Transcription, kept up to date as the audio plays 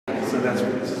that's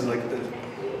what this is like.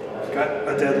 I've got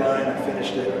a deadline. I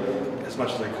finished it as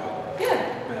much as I could. Good.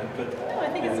 But No, I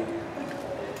think it's.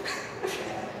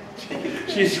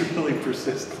 she's really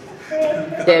persistent.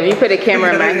 Yeah, if you put a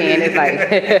camera in my hand, it's like.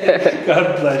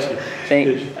 God bless you.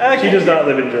 Thanks. She does not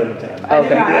live in Germantown.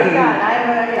 Okay.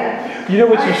 You know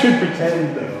what? You should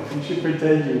pretend though. You should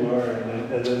pretend you are,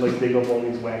 and then like dig up all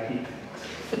these wacky.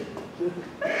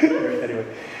 Anyway,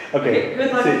 okay.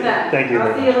 Good luck with that. Thank you.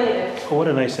 I'll see you later. Oh, what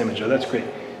a nice image. Oh, that's great.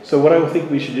 So what I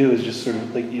think we should do is just sort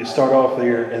of like you start off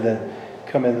here and then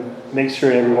come in, make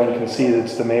sure everyone can see that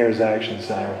it's the Mayor's Action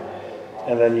Center,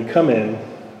 and then you come in.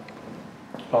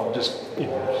 Oh, just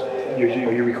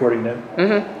you're recording now.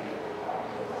 Mm-hmm.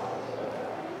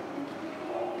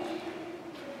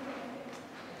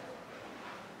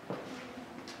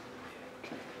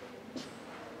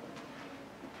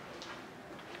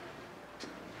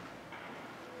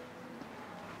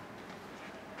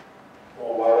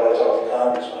 Well, why would I talk to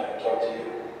Congress when I can talk to you?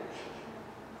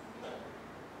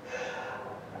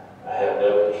 I have no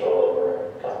control over a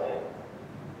company.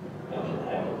 You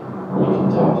can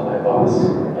talk to my boss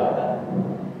about that.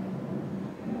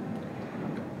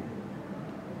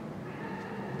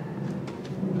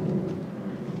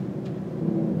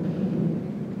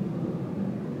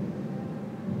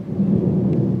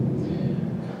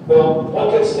 Well,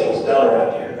 what gets things done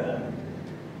around here then?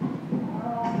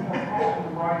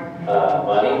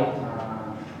 Money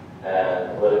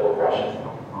and political pressure.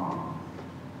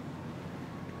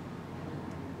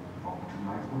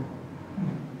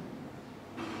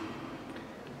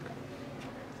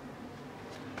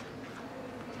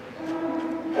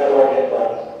 How do I get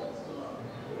money?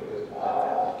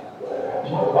 Whether I have to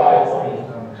buy money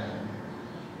from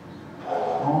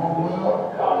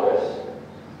Congress,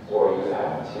 or you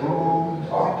have to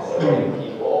talk to the right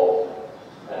people,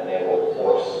 and they will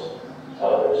force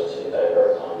others to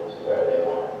divert money to where they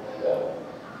want it to go.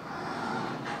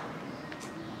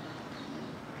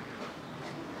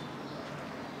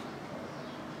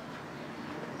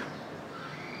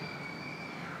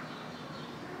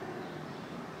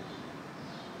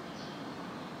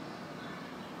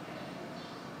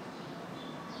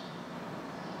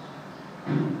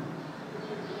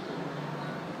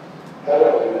 How do I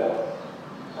do that?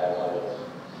 I have money.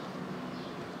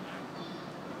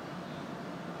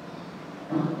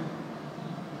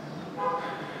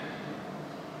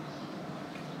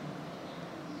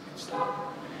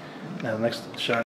 Now the next shot.